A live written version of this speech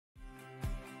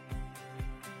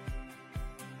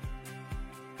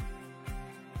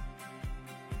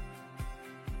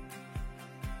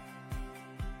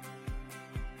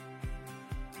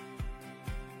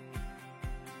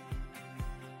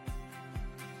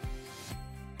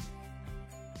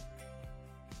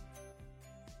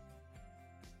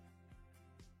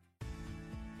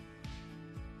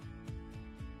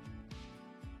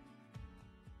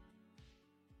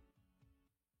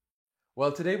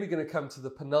Well, today we're going to come to the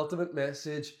penultimate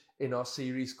message in our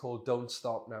series called Don't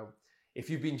Stop Now. If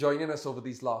you've been joining us over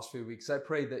these last few weeks, I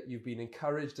pray that you've been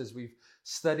encouraged as we've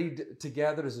studied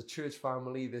together as a church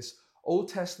family this Old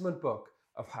Testament book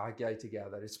of Haggai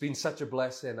together. It's been such a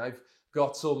blessing. I've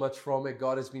got so much from it.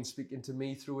 God has been speaking to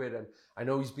me through it, and I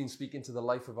know He's been speaking to the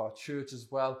life of our church as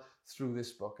well through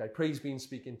this book. I pray He's been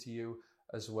speaking to you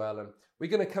as well. And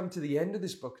we're going to come to the end of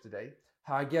this book today,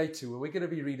 Haggai 2, and we're going to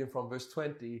be reading from verse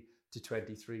 20 to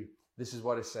 23. This is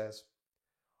what it says.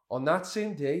 On that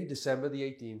same day, December the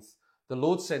 18th, the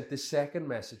Lord sent this second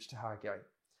message to Haggai.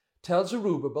 Tell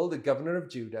Zerubbabel, the governor of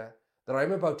Judah, that I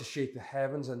am about to shake the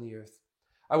heavens and the earth.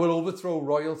 I will overthrow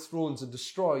royal thrones and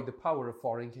destroy the power of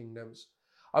foreign kingdoms.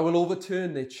 I will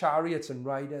overturn their chariots and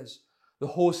riders. The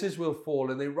horses will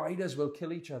fall and their riders will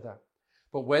kill each other.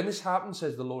 But when this happens,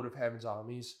 says the Lord of heaven's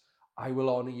armies, I will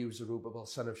honor you, Zerubbabel,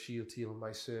 son of Shealtiel,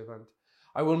 my servant.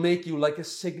 I will make you like a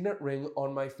signet ring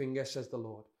on my finger, says the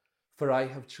Lord, for I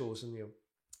have chosen you.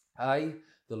 I,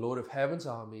 the Lord of heaven's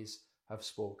armies, have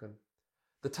spoken.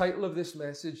 The title of this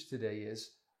message today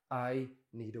is, I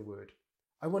Need a Word.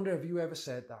 I wonder, have you ever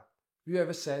said that? Have you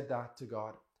ever said that to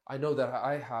God? I know that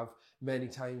I have many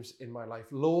times in my life.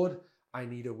 Lord, I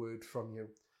need a word from you.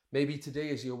 Maybe today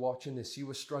as you're watching this, you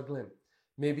were struggling.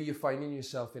 Maybe you're finding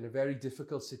yourself in a very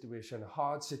difficult situation, a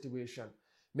hard situation.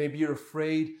 Maybe you're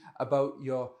afraid about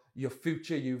your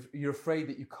future. You're afraid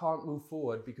that you can't move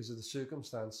forward because of the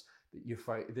circumstance that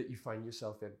you find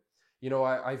yourself in. You know,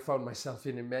 I found myself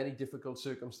in many difficult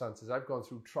circumstances. I've gone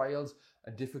through trials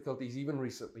and difficulties even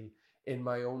recently in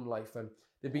my own life. And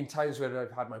there have been times where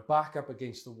I've had my back up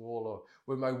against the wall, or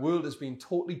where my world has been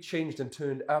totally changed and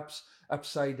turned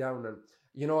upside down. And,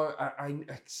 you know, I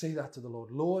say that to the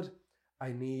Lord. Lord,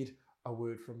 I need a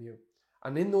word from you.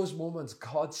 And in those moments,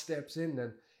 God steps in.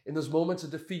 And in those moments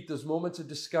of defeat, those moments of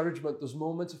discouragement, those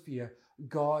moments of fear,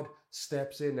 God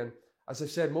steps in. And as I've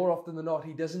said, more often than not,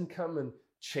 He doesn't come and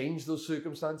change those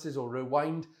circumstances or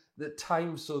rewind the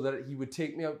time so that He would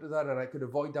take me out of that and I could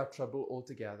avoid that trouble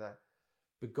altogether.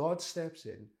 But God steps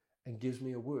in and gives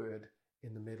me a word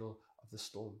in the middle of the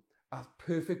storm. A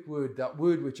perfect word, that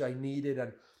word which I needed.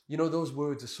 And you know, those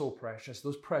words are so precious,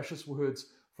 those precious words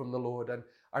from the Lord. And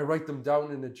I write them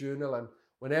down in a journal, and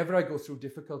whenever I go through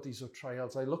difficulties or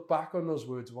trials, I look back on those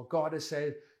words, what God has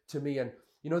said to me. And,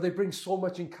 you know, they bring so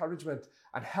much encouragement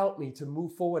and help me to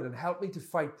move forward and help me to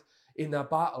fight in that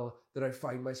battle that I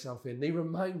find myself in. They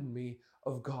remind me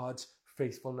of God's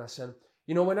faithfulness. And,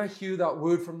 you know, when I hear that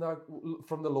word from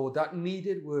the Lord, that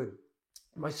needed word,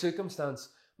 my circumstance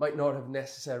might not have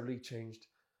necessarily changed,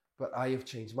 but I have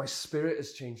changed. My spirit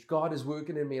has changed. God is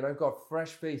working in me, and I've got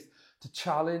fresh faith to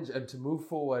challenge and to move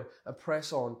forward and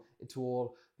press on into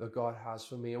all that God has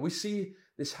for me. And we see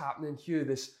this happening here.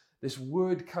 This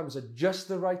word comes at just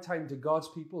the right time to God's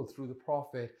people through the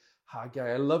prophet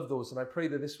Haggai. I love those, and I pray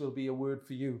that this will be a word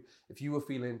for you if you were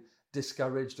feeling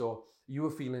discouraged or you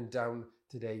were feeling down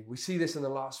today. We see this in the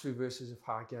last few verses of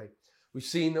Haggai. We've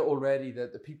seen already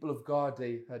that the people of God,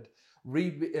 they had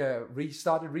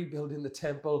restarted rebuilding the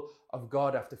temple of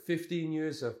God after 15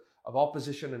 years of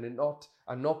opposition and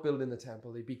not building the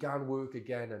temple. They began work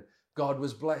again, and God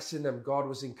was blessing them. God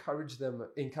was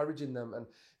encouraging them, and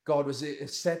God was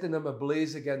setting them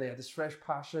ablaze again. They had this fresh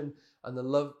passion and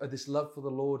this love for the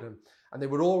Lord, and they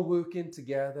were all working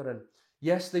together. And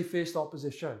yes, they faced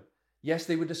opposition. Yes,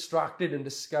 they were distracted and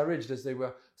discouraged as they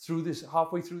were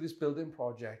halfway through this building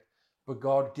project. But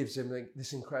God gives them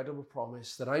this incredible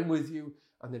promise that I'm with you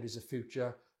and there is a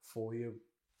future for you.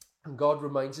 And God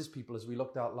reminds His people, as we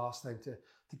looked at last time,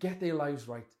 to get their lives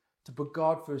right, to put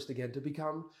God first again, to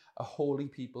become a holy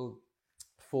people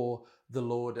for the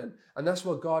Lord. And that's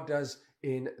what God does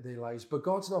in their lives. But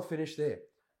God's not finished there.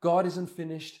 God isn't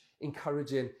finished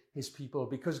encouraging His people,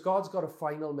 because God's got a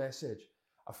final message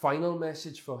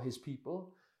for His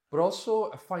people, but also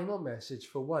a final message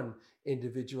for one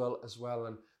individual as well.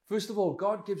 And first of all,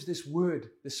 God gives this word,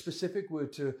 this specific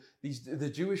word to the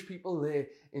Jewish people there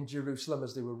in Jerusalem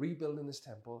as they were rebuilding this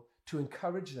temple, to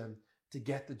encourage them to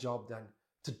get the job done,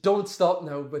 to don't stop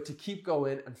now, but to keep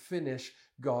going and finish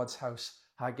God's house.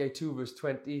 Haggai 2, verse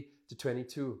 20 to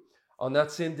 22. On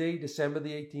that same day, December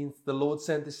the 18th, the Lord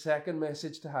sent the second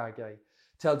message to Haggai.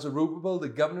 Tell Zerubbabel, the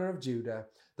governor of Judah,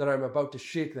 that I am about to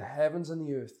shake the heavens and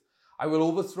the earth. I will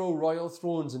overthrow royal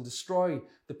thrones and destroy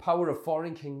the power of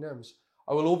foreign kingdoms.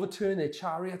 I will overturn their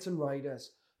chariots and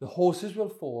riders. The horses will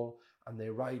fall and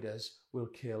their riders will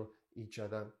kill each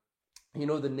other. You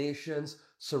know, the nations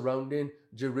surrounding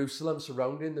Jerusalem,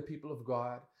 surrounding the people of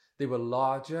God, they were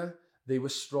larger, they were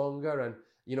stronger, and,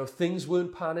 you know, things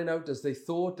weren't panning out as they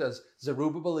thought, as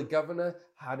Zerubbabel, the governor,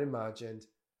 had imagined.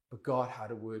 But God had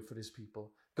a word for his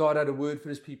people. God had a word for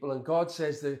his people, and God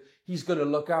says that he's going to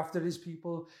look after his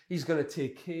people. He's going to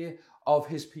take care of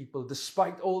his people.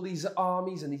 Despite all these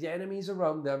armies and these enemies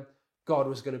around them, God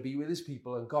was going to be with his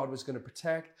people, and God was going to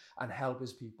protect and help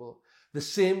his people. The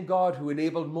same God who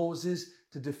enabled Moses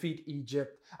to defeat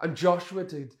Egypt and Joshua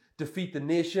to defeat the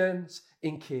nations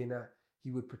in Canaan,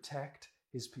 he would protect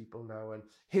his people now, and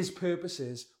his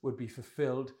purposes would be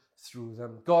fulfilled through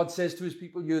them. God says to his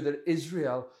people here that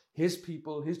Israel, his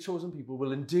people, his chosen people,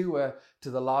 will endure to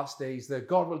the last days, that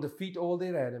God will defeat all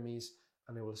their enemies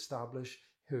and he will establish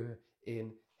her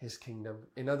in his kingdom.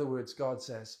 In other words, God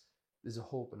says there's a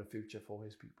hope and a future for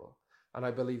his people. And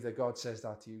I believe that God says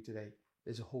that to you today.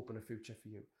 There's a hope and a future for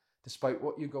you. Despite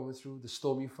what you're going through, the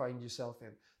storm you find yourself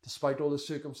in, despite all the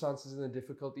circumstances and the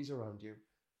difficulties around you,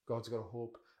 God's got a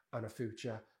hope and a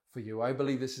future for you. I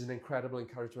believe this is an incredible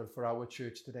encouragement for our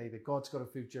church today, that God's got a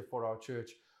future for our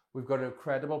church. We've got an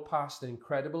incredible past, an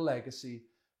incredible legacy,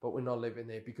 but we're not living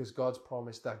there because God's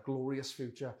promised that glorious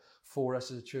future for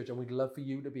us as a church, and we'd love for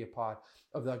you to be a part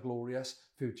of that glorious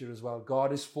future as well.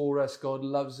 God is for us. God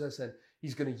loves us, and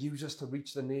he's going to use us to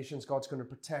reach the nations. God's going to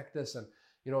protect us, and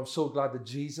I'm so glad that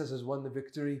Jesus has won the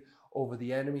victory over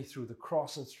the enemy through the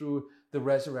cross and through the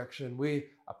resurrection. We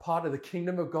are part of the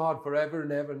kingdom of God forever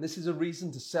and ever, and this is a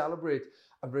reason to celebrate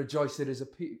and rejoice. There is a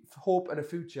hope and a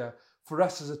future for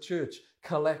us as a church,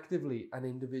 collectively and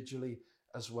individually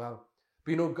as well.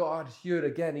 But God here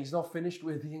again, he's not finished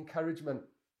with the encouragement.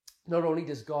 Not only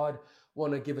does God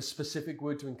want to give a specific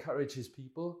word to encourage his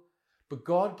people, but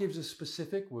God gives a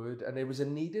specific word, and it was a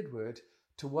needed word,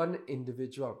 to one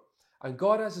individual. And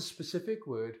God has a specific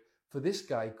word for this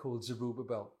guy called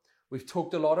Zerubbabel. We've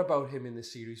talked a lot about him in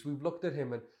this series. We've looked at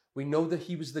him, and we know that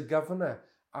he was the governor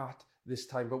at this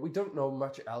time, but we don't know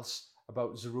much else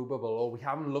about Zerubbabel, or we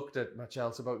haven't looked at much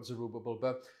else about Zerubbabel.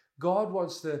 But God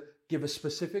wants to give a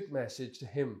specific message to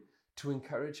him to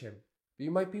encourage him. But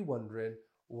you might be wondering,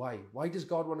 why? Why does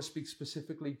God want to speak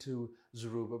specifically to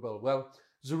Zerubbabel? Well,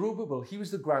 Zerubbabel, he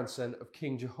was the grandson of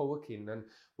King Jehoiakim, and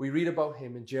we read about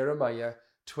him in Jeremiah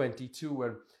 22.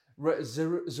 And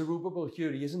Zerubbabel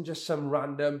here, he isn't just some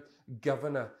random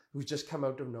governor who's just come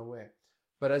out of nowhere.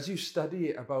 But as you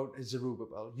study about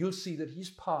Zerubbabel, you'll see that he's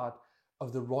part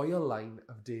of the royal line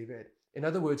of David. In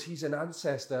other words, he's an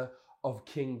ancestor of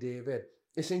King David.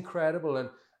 It's incredible. And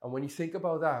when you think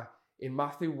about that, in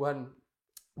Matthew 1,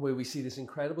 where we see this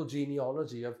incredible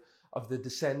genealogy of the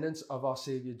descendants of our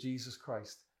Savior Jesus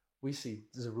Christ, we see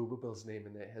Zerubbabel's name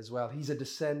in there as well. He's a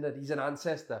descendant, he's an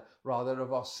ancestor, rather,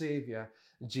 of our Savior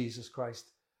Jesus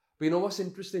Christ. But what's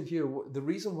interesting here, the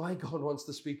reason why God wants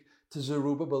to speak to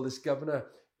Zerubbabel, this governor,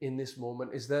 in this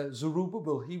moment, is that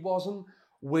Zerubbabel, he wasn't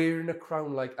wearing a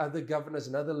crown like other governors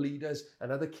and other leaders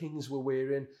and other kings were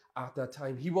wearing at that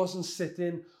time. He wasn't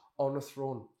sitting on a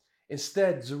throne.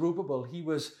 Instead, Zerubbabel, he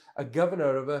was a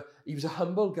governor he was a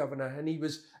humble governor, and he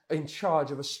was in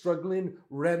charge of a struggling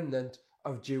remnant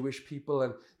of Jewish people,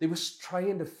 and they were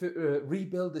trying to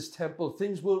rebuild this temple.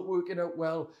 Things weren't working out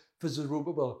well for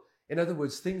Zerubbabel. In other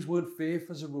words, things weren't fair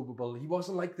for Zerubbabel. He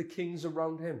wasn't like the kings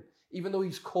around him. Even though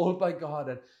he's called by God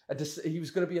and he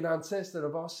was going to be an ancestor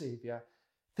of our Savior,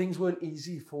 things weren't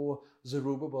easy for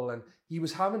Zerubbabel, and he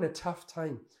was having a tough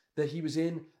time that he was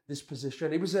in this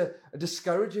position. It was a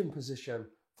discouraging position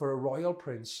for a royal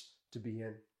prince to be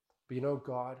in. But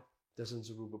God doesn't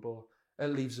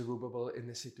leave Zerubbabel in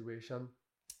this situation.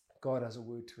 God has a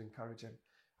word to encourage him.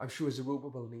 I'm sure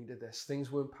Zerubbabel needed this.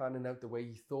 Things weren't panning out the way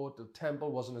he thought. The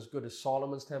temple wasn't as good as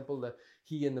Solomon's temple that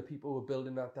he and the people were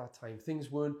building at that time. Things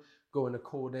weren't going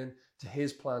according to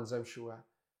his plans, I'm sure.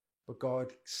 But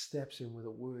God steps in with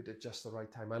a word at just the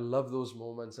right time. I love those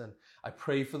moments, and I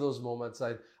pray for those moments.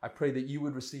 I pray that you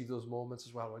would receive those moments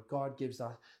as well, where God gives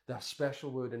that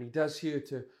special word. And he does here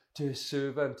to his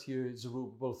servant, to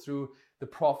Zerubbabel, through the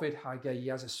prophet Haggai. He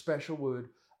has a special word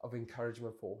of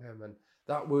encouragement for him. And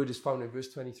that word is found in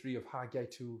verse 23 of Haggai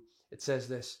 2. It says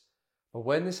this: "But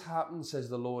when this happens, says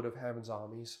the Lord of heaven's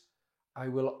armies, I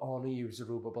will honor you,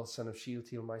 Zerubbabel, son of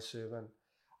Shealtiel, my servant.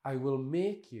 I will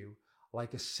make you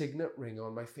like a signet ring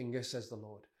on my finger, says the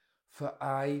Lord, for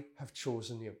I have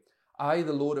chosen you. I,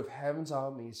 the Lord of heaven's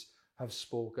armies, have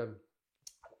spoken."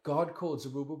 God called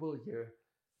Zerubbabel here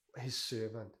his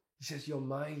servant. He says, "You're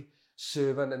my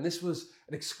servant." And this was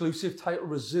an exclusive title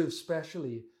reserved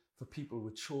specially for people who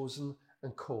were chosen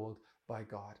and called by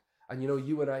God. And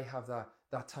you and I have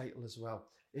that title as well.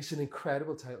 It's an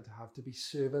incredible title to be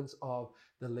servants of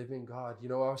the living God.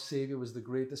 Our Savior was the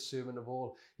greatest servant of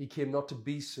all. He came not to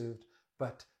be served,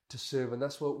 but to serve. And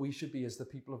that's what we should be as the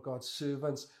people of God,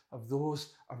 servants of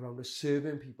those around us,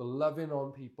 serving people, loving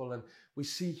on people. And we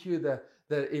see here the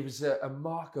that it was a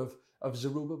mark of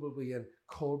Zerubbabel being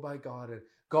called by God. And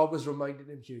God was reminding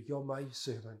him here, you're my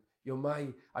servant.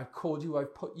 I've called you,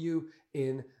 I've put you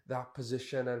in that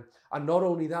position. And not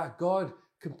only that, God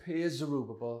compares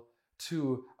Zerubbabel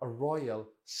to a royal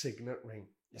signet ring.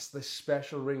 It's this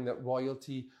special ring that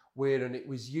royalty wear, and it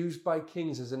was used by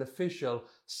kings as an official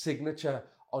signature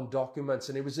on documents.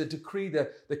 And it was a decree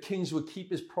that the kings would keep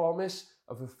his promise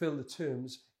and fulfill the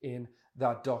terms in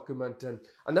that document.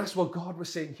 And that's what God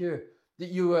was saying here,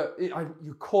 that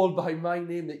you're called by my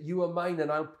name, that you are mine,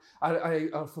 and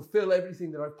I'll fulfill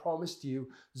everything that I've promised you,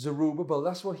 Zerubbabel.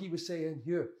 That's what he was saying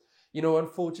here.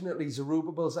 Unfortunately,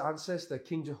 Zerubbabel's ancestor,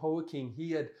 King Jehoiakim,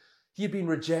 he had been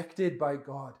rejected by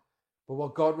God. But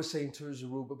what God was saying to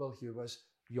Zerubbabel here was,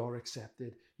 you're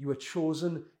accepted. You are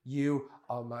chosen. You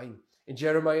are mine. In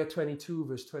Jeremiah 22,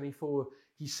 verse 24,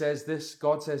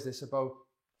 God says this about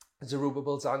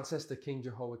Zerubbabel's ancestor, King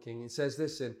Jehoiakim. It says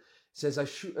this,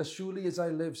 as surely as I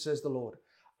live, says the Lord,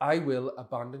 I will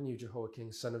abandon you,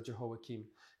 Jehoiakim, son of Jehoiakim,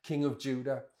 king of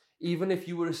Judah. Even if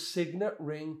you were a signet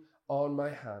ring on my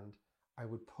hand, I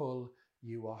would pull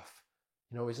you off.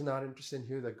 Isn't that interesting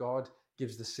here that God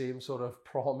gives the same sort of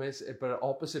promise, but an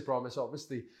opposite promise,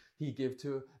 obviously, he gave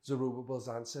to Zerubbabel's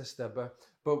ancestor.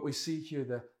 But we see here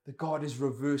that God is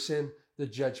reversing the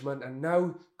judgment, and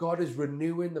now God is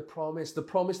renewing the promise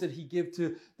that he gave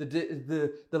to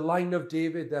the line of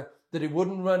David, that it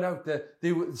wouldn't run out, that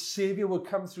the Savior would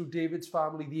come through David's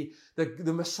family,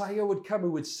 the Messiah would come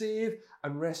who would save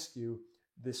and rescue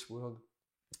this world.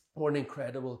 What an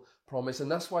incredible promise.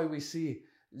 And that's why we see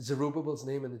Zerubbabel's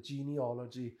name in the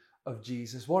genealogy of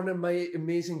Jesus. What an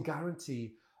amazing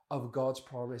guarantee of God's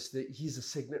promise that he's a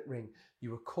signet ring.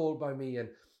 You were called by me. And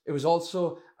it was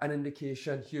also an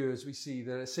indication here, as we see,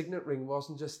 that a signet ring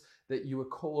wasn't just that you were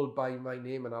called by my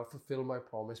name and I'll fulfill my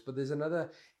promise, but there's another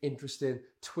interesting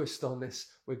twist on this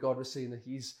where God was saying that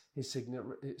he's his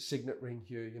signet ring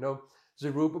here.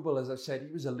 Zerubbabel, as I've said,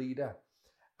 he was a leader.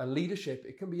 And leadership,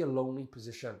 it can be a lonely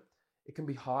position. It can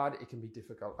be hard. It can be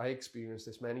difficult. I experienced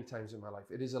this many times in my life.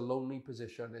 It is a lonely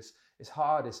position. It's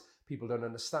hard. People don't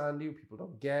understand you. People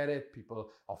don't get it.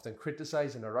 People often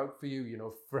criticize and are out for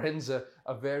you. Friends are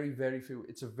very, very few.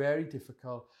 It's a very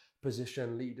difficult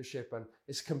position, leadership, and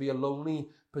it can be a lonely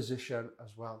position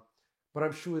as well. But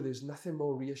I'm sure there's nothing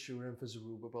more reassuring for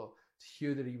Zerubbabel to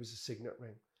hear that he was a signet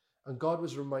ring. And God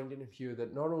was reminding him here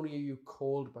that not only are you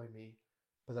called by me,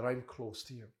 but that I'm close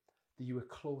to you, that you are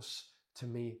close to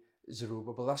me,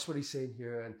 Zerubbabel. That's what he's saying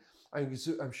here. And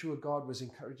I'm sure God was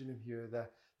encouraging him here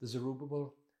that the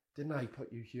Zerubbabel, didn't I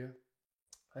put you here?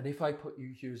 And if I put you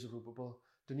here, Zerubbabel,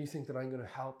 don't you think that I'm going to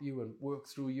help you and work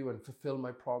through you and fulfill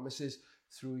my promises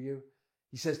through you?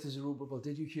 He says to Zerubbabel,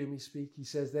 did you hear me speak? He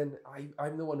says, then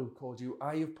I'm the one who called you.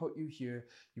 I have put you here.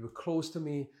 You were close to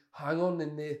me. Hang on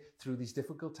in there through these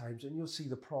difficult times and you'll see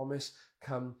the promise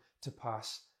come to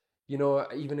pass.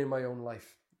 Even in my own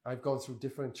life, I've gone through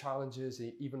different challenges,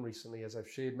 even recently, as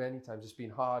I've shared many times. It's been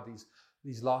hard.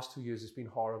 These last 2 years, it's been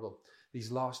horrible.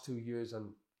 These last 2 years, and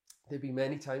there've been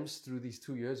many times through these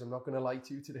 2 years, I'm not going to lie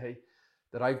to you today,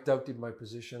 that I've doubted my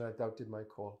position, I've doubted my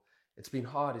call. It's been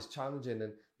hard, it's challenging,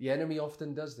 and the enemy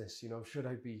often does this. Should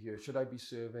I be here? Should I be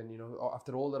serving?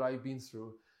 After all that I've been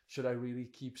through, should I really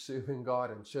keep serving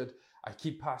God? And should I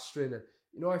keep pastoring?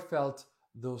 And, I felt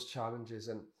those challenges.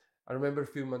 And I remember a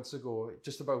few months ago,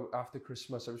 just about after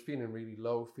Christmas, I was feeling really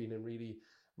low, feeling really,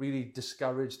 really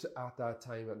discouraged at that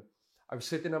time. And I was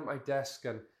sitting at my desk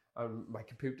and my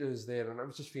computer is there and I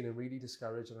was just feeling really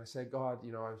discouraged. And I said, God,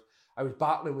 I was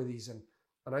battling with these.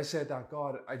 And I said that,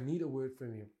 God, I need a word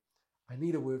from you. I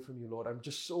need a word from you, Lord. I'm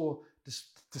just so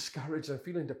discouraged. I'm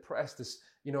feeling depressed.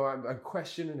 I'm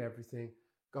questioning everything.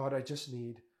 God, I just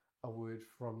need a word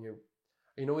from you.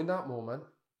 In that moment,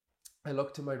 I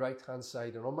look to my right-hand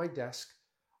side and on my desk,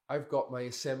 I've got my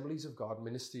Assemblies of God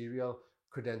ministerial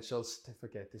credentials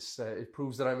certificate. It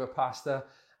proves that I'm a pastor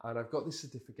and I've got this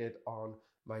certificate on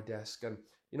my desk. And,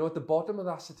 at the bottom of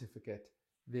that certificate,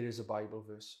 there is a Bible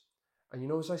verse.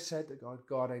 And, as I said to God,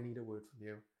 God, I need a word from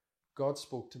you. God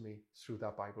spoke to me through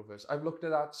that Bible verse. I've looked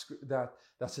at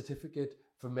that certificate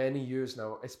for many years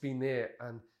now. It's been there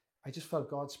and I just felt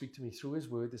God speak to me through his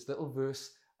word, this little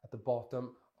verse at the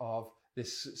bottom of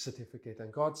this certificate.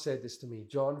 And God said this to me,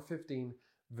 John 15,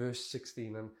 verse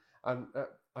 16. And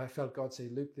I felt God say,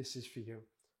 Luke, this is for you.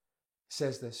 It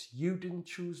says this, you didn't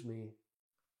choose me.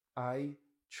 I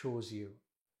chose you.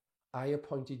 I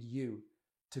appointed you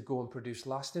to go and produce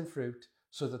lasting fruit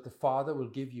so that the Father will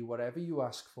give you whatever you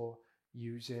ask for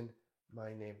using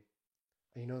my name.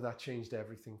 And that changed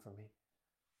everything for me.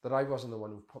 That I wasn't the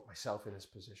one who put myself in this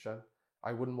position.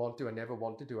 I wouldn't want to. I never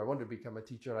wanted to. I wanted to become a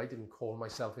teacher. I didn't call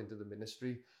myself into the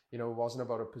ministry. It wasn't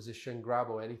about a position grab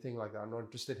or anything like that. I'm not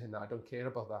interested in that. I don't care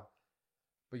about that.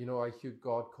 But I heard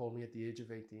God call me at the age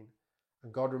of 18.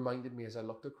 And God reminded me as I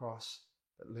looked across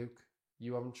that, Luke,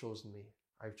 you haven't chosen me.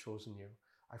 I've chosen you.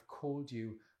 I've called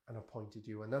you and appointed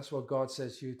you. And that's what God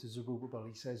says here to Zerubbabel.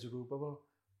 He says, Zerubbabel,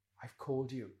 I've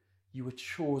called you. You were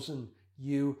chosen.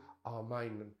 You are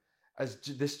mine. And as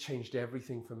this changed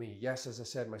everything for me. Yes, as I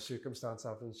said, my circumstance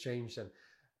hasn't changed,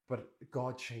 but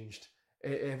God changed.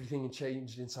 Everything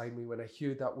changed inside me when I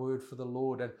heard that word for the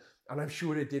Lord. And I'm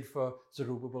sure it did for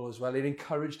Zerubbabel as well. It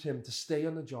encouraged him to stay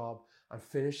on the job and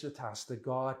finish the task that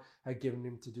God had given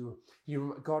him to do.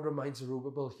 God reminds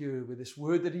Zerubbabel here with this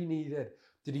word that he needed,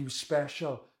 that he was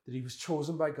special, that he was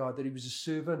chosen by God, that he was a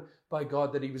servant by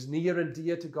God, that he was near and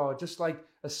dear to God, just like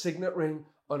a signet ring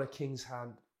on a king's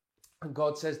hand. And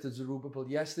God says to Zerubbabel,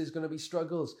 yes, there's going to be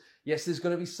struggles. Yes, there's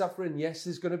going to be suffering. Yes,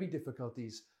 there's going to be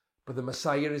difficulties. But the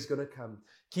Messiah is going to come.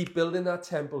 Keep building that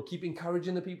temple. Keep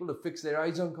encouraging the people to fix their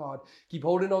eyes on God. Keep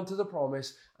holding on to the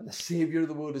promise. And the Savior of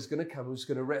the world is going to come, who's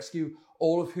going to rescue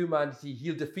all of humanity.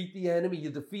 He'll defeat the enemy.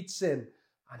 He'll defeat sin.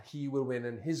 And he will win.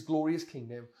 And his glorious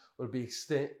kingdom will be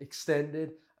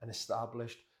extended and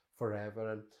established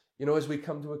forever. And, as we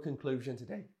come to a conclusion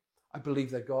today, I believe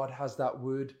that God has that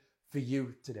word for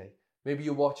you today. Maybe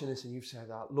you're watching this and you've said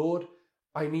that, Lord,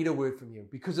 I need a word from you.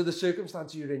 Because of the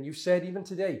circumstances you're in, you've said even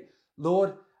today,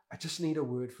 Lord, I just need a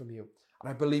word from you. And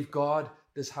I believe God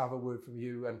does have a word from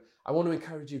you. And I want to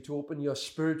encourage you to open your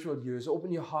spiritual ears,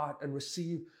 open your heart and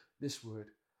receive this word.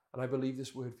 And I believe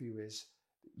this word for you is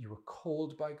that you were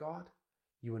called by God,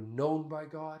 you were known by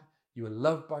God, you were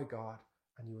loved by God,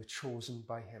 and you were chosen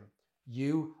by him.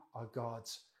 You are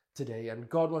God's today. And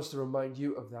God wants to remind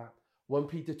you of that. 1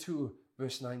 Peter 2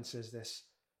 verse 9 says this,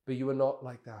 but you are not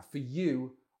like that, for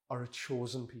you are a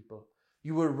chosen people.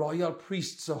 You are royal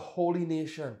priests, a holy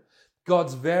nation,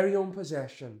 God's very own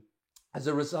possession. As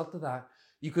a result of that,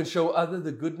 you can show others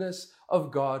the goodness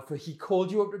of God, for he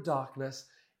called you out of darkness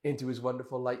into his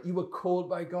wonderful light. You were called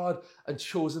by God and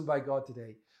chosen by God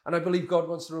today. And I believe God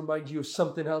wants to remind you of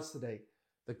something else today,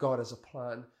 that God has a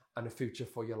plan and a future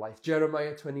for your life.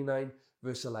 Jeremiah 29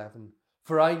 verse 11,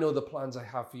 for I know the plans I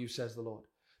have for you, says the Lord.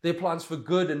 They're plans for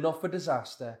good and not for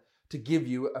disaster, to give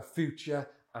you a future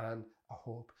and a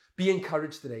hope. Be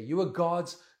encouraged today. You are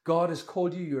God's. God has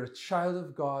called you. You're a child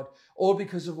of God, all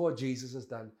because of what Jesus has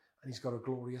done. And he's got a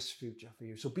glorious future for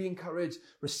you. So be encouraged.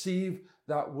 Receive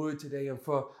that word today. And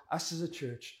for us as a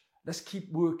church, let's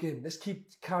keep working. Let's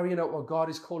keep carrying out what God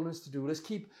is calling us to do. Let's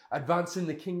keep advancing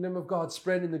the kingdom of God,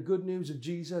 spreading the good news of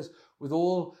Jesus with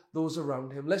all those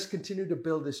around him. Let's continue to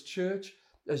build this church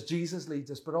as Jesus leads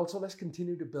us, but also let's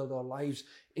continue to build our lives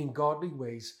in godly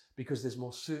ways, because there's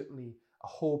most certainly a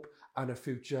hope and a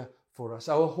future for us.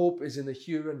 Our hope is in the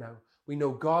here and now. We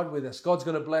know God with us. God's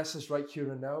going to bless us right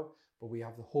here and now, but we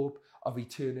have the hope of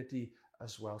eternity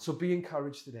as well. So be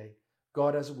encouraged today.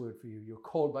 God has a word for you. You're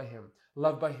called by him,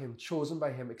 loved by him, chosen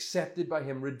by him, accepted by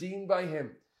him, redeemed by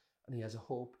him, and he has a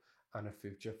hope and a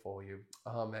future for you.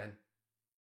 Amen.